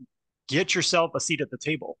get yourself a seat at the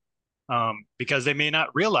table, because they may not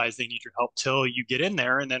realize they need your help till you get in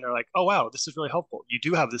there, and then they're like, oh, wow, this is really helpful. You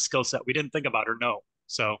do have this skill set we didn't think about or know.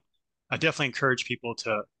 So I definitely encourage people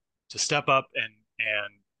to step up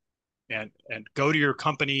and go to your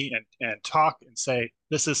company and talk and say,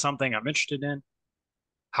 this is something I'm interested in.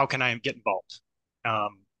 How can I get involved?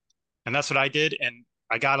 And that's what I did. And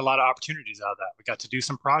I got a lot of opportunities out of that. We got to do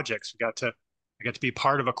some projects. I got to be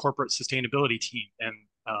part of a corporate sustainability team. And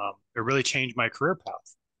it really changed my career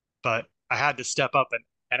path. But I had to step up,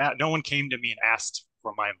 and no one came to me and asked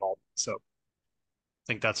for my involvement. So I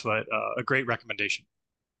think that's what a great recommendation.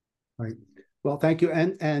 Right. Well, thank you.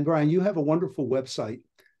 And Brian, you have a wonderful website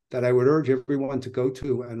that I would urge everyone to go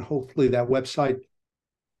to. And hopefully that website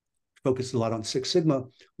focuses a lot on Six Sigma,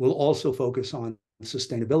 will also focus on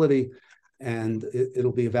sustainability, and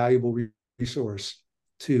it'll be a valuable resource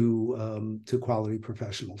to quality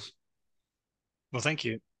professionals. Well, thank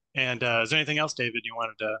you. And is there anything else, David, you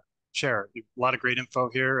wanted to share? A lot of great info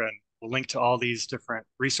here, and we'll link to all these different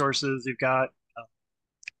resources you've got.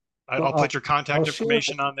 I'll put your contact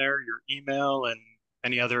information on there, your email, and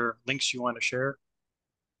any other links you want to share.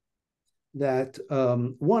 That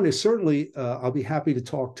one is certainly, I'll be happy to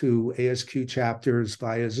talk to ASQ chapters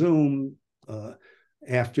via Zoom,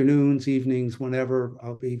 afternoons, evenings, whenever.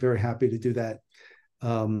 I'll be very happy to do that.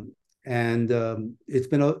 It's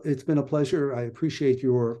been a pleasure. I appreciate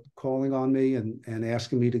your calling on me and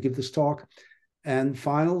asking me to give this talk. And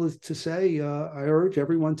final is to say, I urge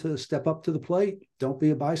everyone to step up to the plate. Don't be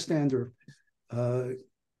a bystander. Get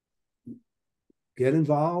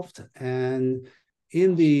involved. And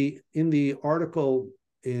in the article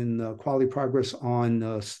in Quality Progress on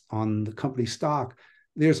the company stock,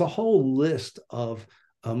 there's a whole list of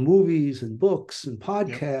movies and books and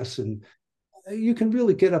podcasts, yep. And you can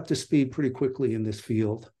really get up to speed pretty quickly in this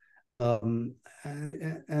field. And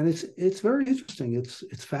it's very interesting.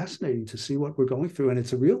 It's fascinating to see what we're going through, and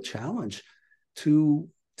it's a real challenge to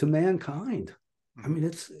mankind. I mean,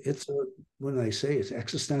 it's when they say it's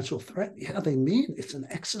existential threat, yeah, they mean it's an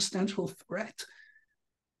existential threat.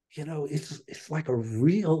 It's like a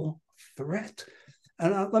real threat.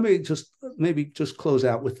 And let me just close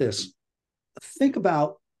out with this. Think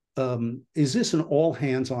about, is this an all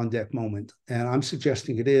hands on deck moment? And I'm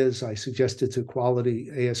suggesting it is. I suggested to Quality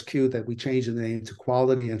ASQ that we change the name to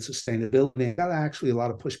Quality and Sustainability. I got actually a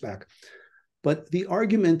lot of pushback. But the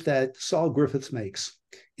argument that Saul Griffiths makes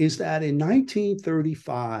is that in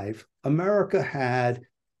 1935, America had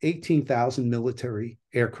 18,000 military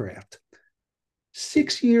aircraft.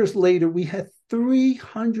 6 years later, we had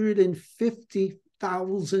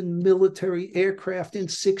 350,000 military aircraft in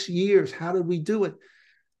 6 years. How did we do it?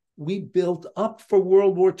 we built up for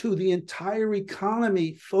World War II. The entire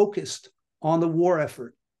economy focused on the war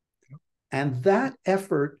effort. And that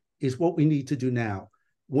effort is what we need to do now.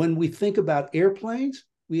 When we think about airplanes,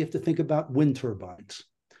 we have to think about wind turbines.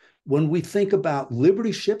 When we think about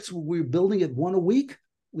Liberty ships, we're building at one a week,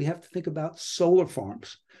 we have to think about solar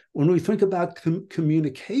farms. When we think about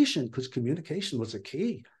communication, because communication was a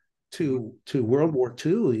key to World War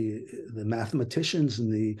II, the mathematicians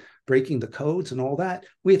and the breaking the codes and all that,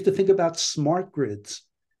 we have to think about smart grids.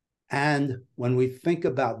 And when we think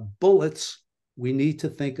about bullets, we need to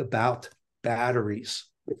think about batteries.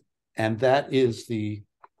 And that is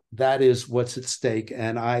what's at stake.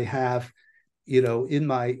 And I have, in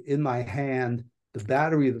my hand, the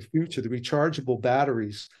battery of the future, the rechargeable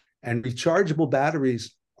batteries. And rechargeable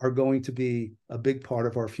batteries are going to be a big part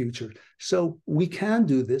of our future. So we can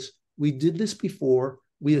do this. We did this before.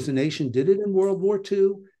 We as a nation did it in World War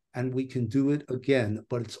II, and we can do it again.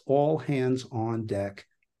 But it's all hands on deck.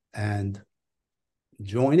 And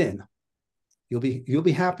join in. You'll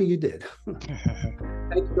be happy you did. Thank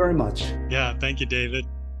you very much. Yeah, thank you, David.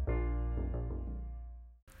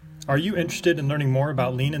 Are you interested in learning more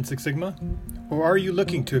about Lean and Six Sigma? Or are you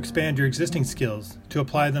looking to expand your existing skills to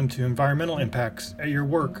apply them to environmental impacts at your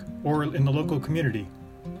work or in the local community?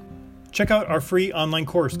 Check out our free online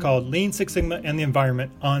course called Lean Six Sigma and the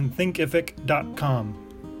Environment on thinkific.com.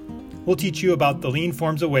 We'll teach you about the lean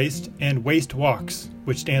forms of waste and waste walks,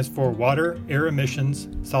 which stands for water, air emissions,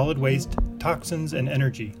 solid waste, toxins, and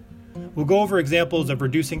energy. We'll go over examples of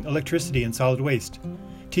reducing electricity and solid waste,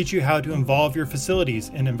 teach you how to involve your facilities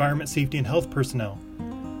and environment safety and health personnel.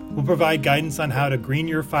 We'll provide guidance on how to green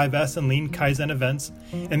your 5S and Lean Kaizen events,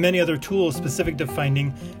 and many other tools specific to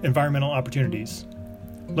finding environmental opportunities.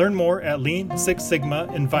 Learn more at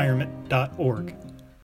leansixsigmaenvironment.org.